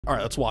All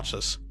right, let's watch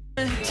this.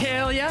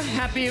 Genitalia,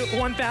 happy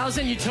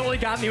 1000. You totally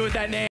got me with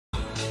that name.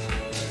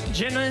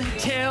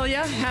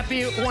 Genitalia,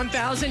 happy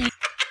 1000.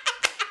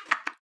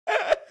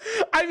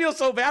 I feel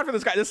so bad for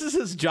this guy. This is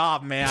his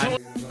job, man.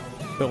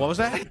 Wait, what was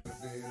that?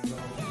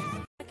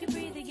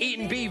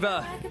 Eating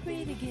beaver.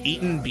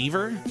 Eating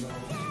beaver?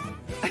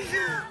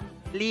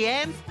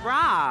 Lien's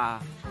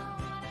bra.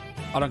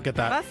 I don't get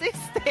that. Was ist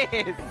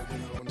das?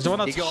 Is the one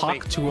that's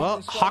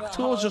Haktua?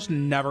 Haktua is just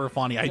never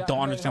funny. I don't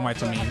understand why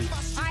it's a meme.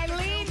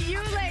 Eileen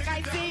Ulick,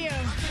 I see you.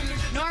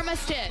 Norma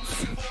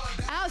Stitz.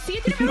 Oh, see,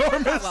 you didn't really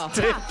Norma well.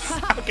 Stitz.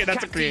 Okay,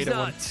 that's a creative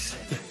one.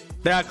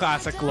 That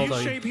classic. You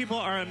straight people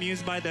are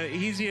amused by the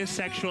easiest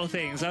sexual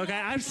things, okay?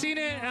 I've seen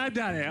it, I've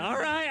done it, all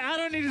right? I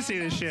don't need to see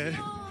this shit.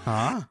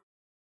 Huh?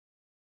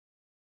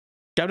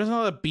 Gab doesn't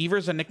know that beaver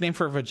is a nickname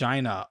for a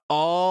vagina.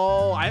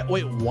 Oh,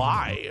 wait,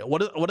 why?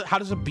 How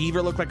does a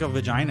beaver look like a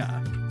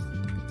vagina?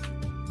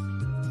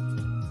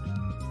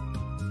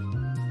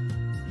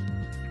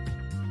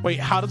 Wait,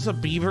 how does a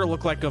beaver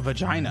look like a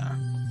vagina?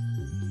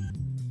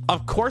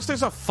 Of course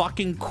there's a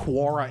fucking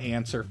Quora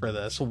answer for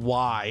this.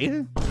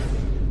 Why?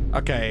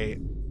 Okay.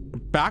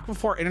 Back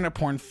before internet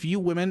porn, few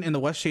women in the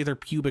West shave their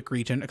pubic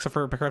region, except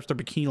for perhaps their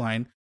bikini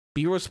line.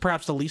 Beaver was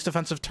perhaps the least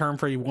offensive term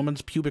for a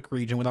woman's pubic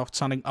region without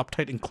sounding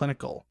uptight and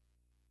clinical.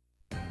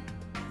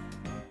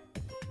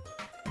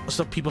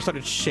 So people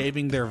started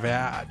shaving their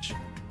vag.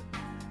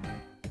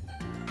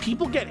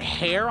 People get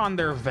hair on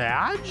their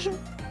vag?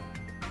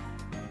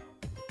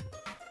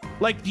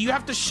 Like, do you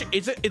have to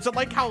is it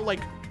like how like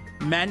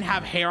men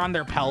have hair on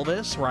their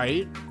pelvis,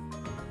 right?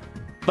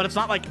 But it's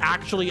not like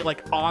actually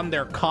like on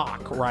their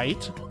cock,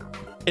 right?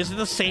 Is it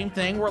the same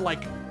thing where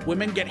like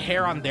women get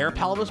hair on their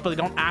pelvis, but they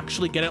don't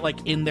actually get it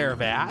like in their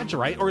vag,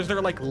 right? Or is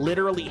there like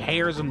literally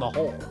hairs in the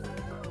hole?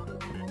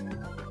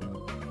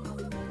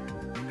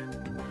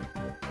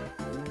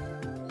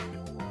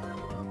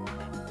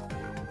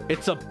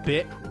 It's a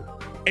bit.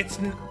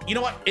 You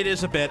know what? It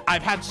is a bit.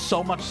 I've had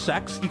so much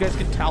sex. You guys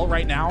can tell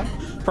right now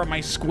from my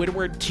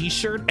Squidward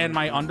t-shirt and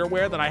my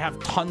underwear that I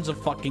have tons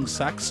of fucking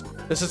sex.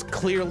 This is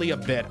clearly a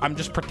bit. I'm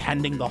just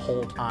pretending the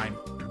whole time.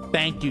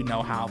 Thank you,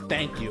 know-how.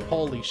 Thank you.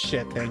 Holy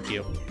shit. Thank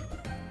you.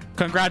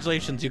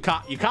 Congratulations. You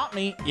caught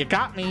me. You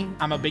got me.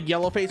 I'm a big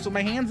yellow face with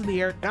my hands in the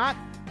air. Got.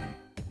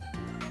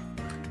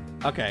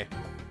 Okay.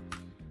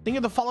 Think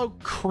of the follow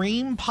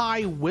Cream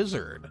Pie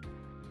Wizard.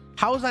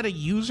 How is that a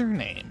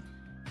username?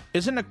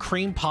 Isn't a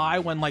cream pie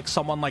when like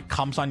someone like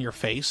comes on your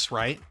face,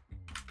 right?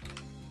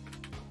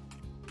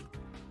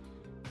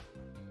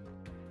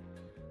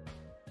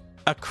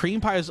 A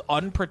cream pie is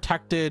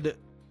unprotected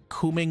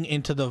cooming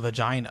into the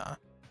vagina.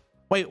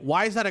 Wait,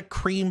 why is that a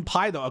cream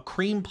pie though? A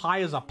cream pie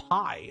is a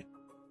pie.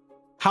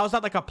 How is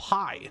that like a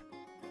pie?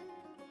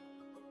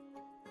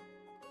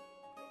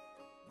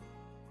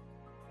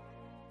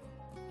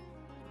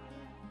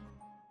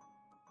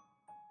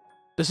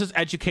 This is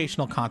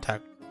educational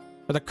content.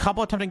 With a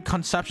couple attempting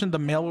conception, the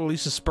male will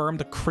release his sperm,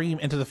 the cream,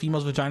 into the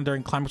female's vagina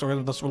during climax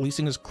orgasm, thus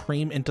releasing his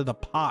cream into the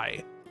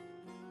pie.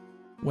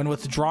 When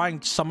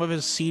withdrawing, some of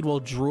his seed will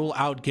drool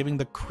out, giving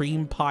the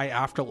cream pie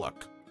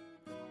afterlook.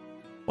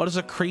 What does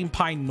a cream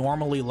pie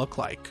normally look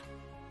like?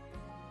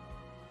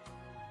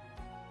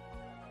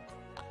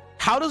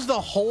 How does the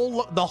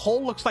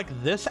hole looks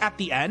like this at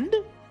the end?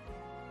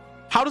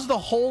 How does the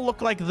hole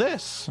look like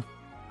this?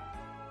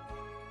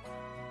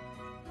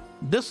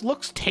 This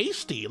looks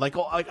tasty. Like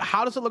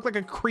how does it look like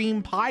a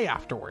cream pie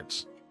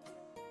afterwards?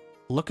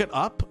 Look it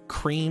up.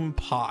 Cream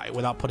pie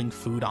without putting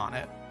food on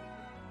it.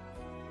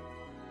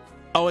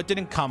 Oh, it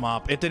didn't come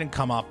up. It didn't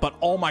come up. But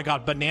oh my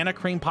god, banana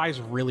cream pie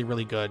is really,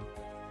 really good.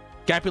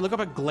 Gappy, look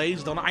up a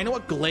glazed donut. I know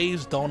what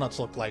glazed donuts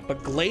look like,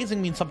 but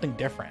glazing means something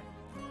different.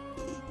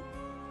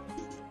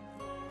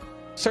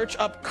 Search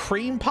up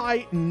cream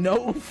pie,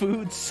 no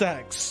food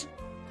sex.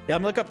 Yeah,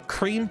 I'm gonna look up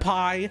cream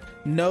pie,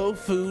 no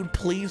food,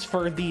 please,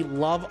 for the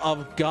love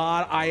of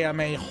God. I am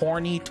a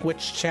horny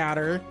Twitch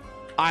chatter.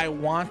 I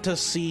want to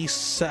see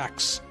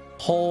sex.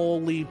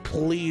 Holy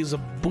please,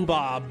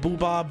 booba,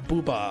 booba,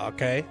 booba,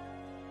 okay?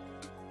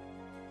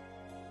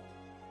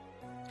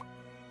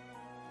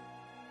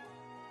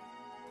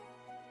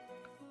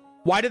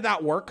 Why did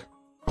that work?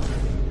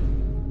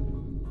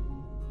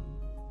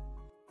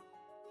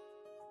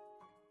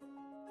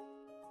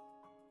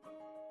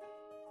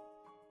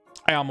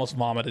 I almost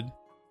vomited.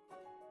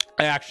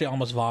 I actually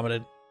almost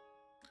vomited.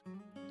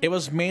 It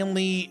was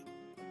mainly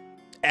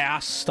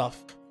ass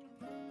stuff.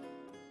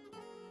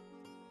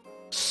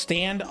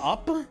 Stand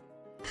up?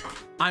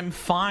 I'm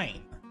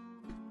fine.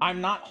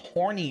 I'm not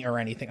horny or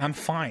anything. I'm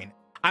fine.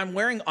 I'm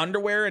wearing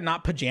underwear and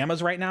not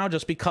pajamas right now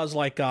just because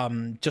like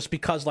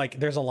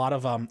there's a lot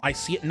of I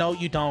see it. No,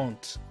 you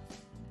don't.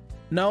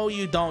 No,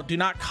 you don't. Do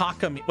not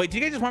cocka me. Wait, do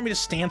you guys just want me to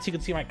stand so you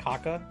can see my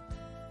cocka?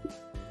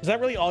 Is that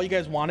really all you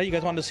guys wanted? You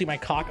guys wanted to see my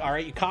cock? All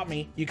right, you caught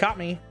me. You caught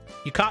me.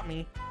 You caught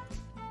me.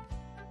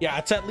 Yeah,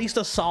 it's at least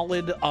a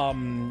solid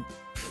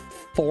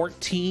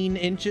 14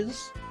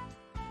 inches.